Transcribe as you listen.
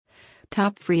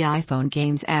Top free iPhone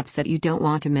games apps that you don't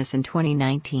want to miss in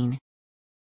 2019.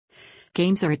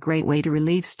 Games are a great way to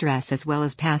relieve stress as well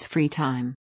as pass free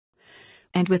time.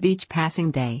 And with each passing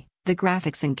day, the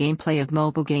graphics and gameplay of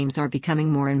mobile games are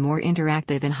becoming more and more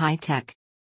interactive and high-tech.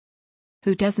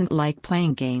 Who doesn't like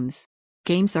playing games?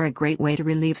 Games are a great way to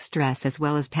relieve stress as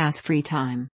well as pass free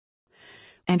time.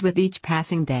 And with each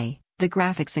passing day, the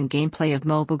graphics and gameplay of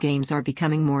mobile games are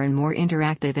becoming more and more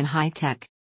interactive and high-tech.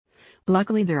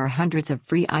 Luckily, there are hundreds of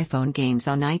free iPhone games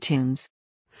on iTunes.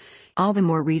 All the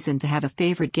more reason to have a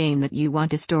favorite game that you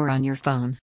want to store on your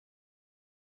phone.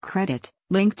 Credit,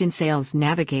 LinkedIn Sales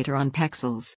Navigator on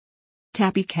Pexels.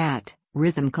 Tappy Cat,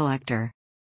 Rhythm Collector.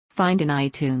 Find in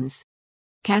iTunes.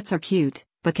 Cats are cute,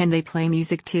 but can they play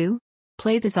music too?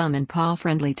 Play the thumb and paw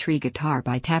friendly tree guitar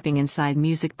by tapping inside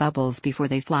music bubbles before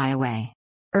they fly away.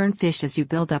 Earn fish as you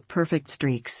build up perfect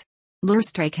streaks. Lure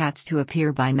stray cats to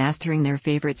appear by mastering their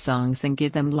favorite songs and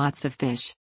give them lots of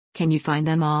fish. Can you find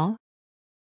them all?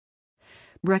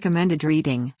 Recommended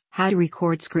reading, How to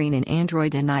Record Screen in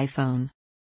Android and iPhone.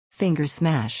 Finger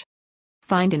Smash.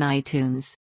 Find in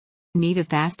iTunes. Need a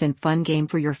fast and fun game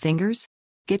for your fingers?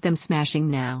 Get them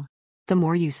smashing now. The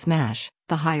more you smash,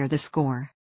 the higher the score.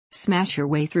 Smash your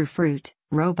way through fruit,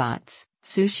 robots,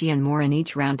 sushi and more in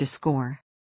each round to score.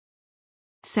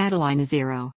 Satellina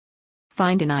Zero.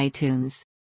 Find in iTunes.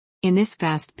 In this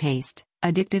fast-paced,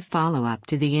 addictive follow-up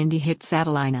to the indie hit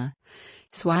Satellina,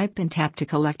 swipe and tap to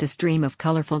collect a stream of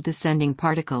colorful descending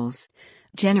particles,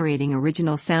 generating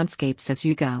original soundscapes as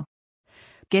you go.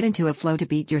 Get into a flow to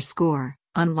beat your score,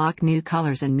 unlock new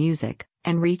colors and music,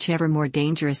 and reach ever more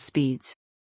dangerous speeds.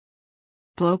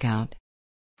 Blokout.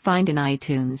 Find in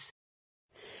iTunes.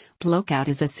 Blokout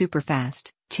is a super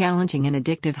fast, challenging and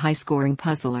addictive high-scoring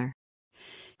puzzler.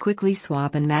 Quickly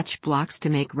swap and match blocks to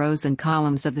make rows and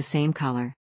columns of the same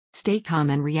color. Stay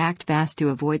calm and react fast to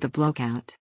avoid the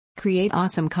blokout. Create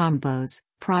awesome combos,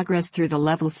 progress through the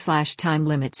levels/time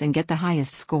limits and get the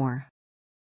highest score.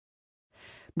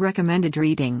 Recommended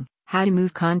reading, How to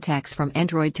Move Contacts from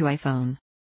Android to iPhone.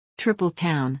 Triple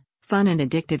Town, fun and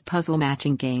addictive puzzle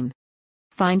matching game.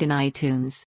 Find in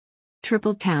iTunes.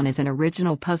 Triple Town is an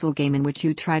original puzzle game in which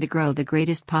you try to grow the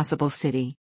greatest possible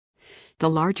city. The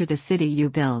larger the city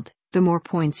you build, the more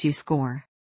points you score.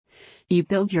 You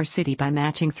build your city by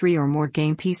matching 3 or more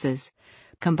game pieces.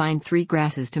 Combine 3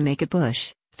 grasses to make a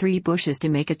bush, 3 bushes to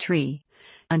make a tree,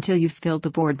 until you've filled the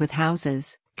board with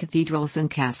houses, cathedrals and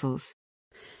castles.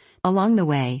 Along the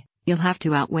way, you'll have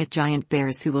to outwit giant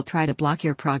bears who will try to block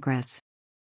your progress.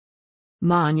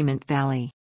 Monument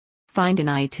Valley. Find in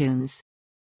iTunes.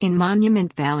 In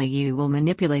Monument Valley you will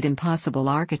manipulate impossible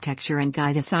architecture and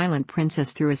guide a silent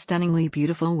princess through a stunningly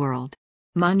beautiful world.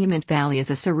 Monument Valley is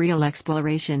a surreal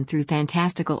exploration through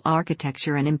fantastical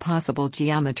architecture and impossible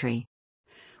geometry.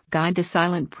 Guide the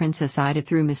silent princess Ida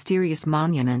through mysterious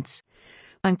monuments,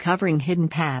 uncovering hidden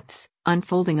paths,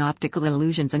 unfolding optical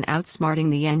illusions and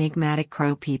outsmarting the enigmatic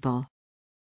crow people.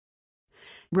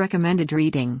 Recommended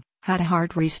reading, How to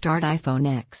Hard Restart iPhone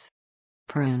X.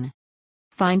 Prune.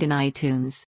 Find in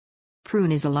iTunes.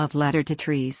 Prune is a love letter to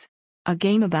trees. A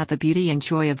game about the beauty and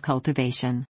joy of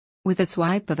cultivation. With a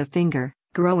swipe of a finger,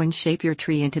 grow and shape your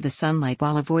tree into the sunlight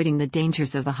while avoiding the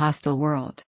dangers of a hostile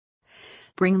world.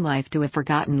 Bring life to a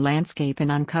forgotten landscape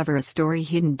and uncover a story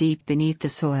hidden deep beneath the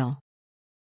soil.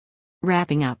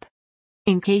 Wrapping up.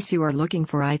 In case you are looking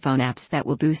for iPhone apps that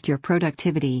will boost your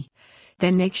productivity,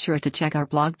 then make sure to check our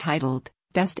blog titled,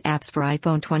 Best Apps for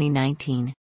iPhone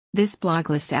 2019. This blog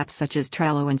lists apps such as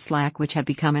Trello and Slack which have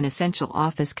become an essential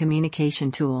office communication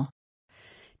tool.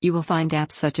 You will find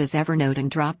apps such as Evernote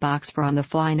and Dropbox for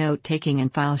on-the-fly note-taking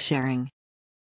and file sharing.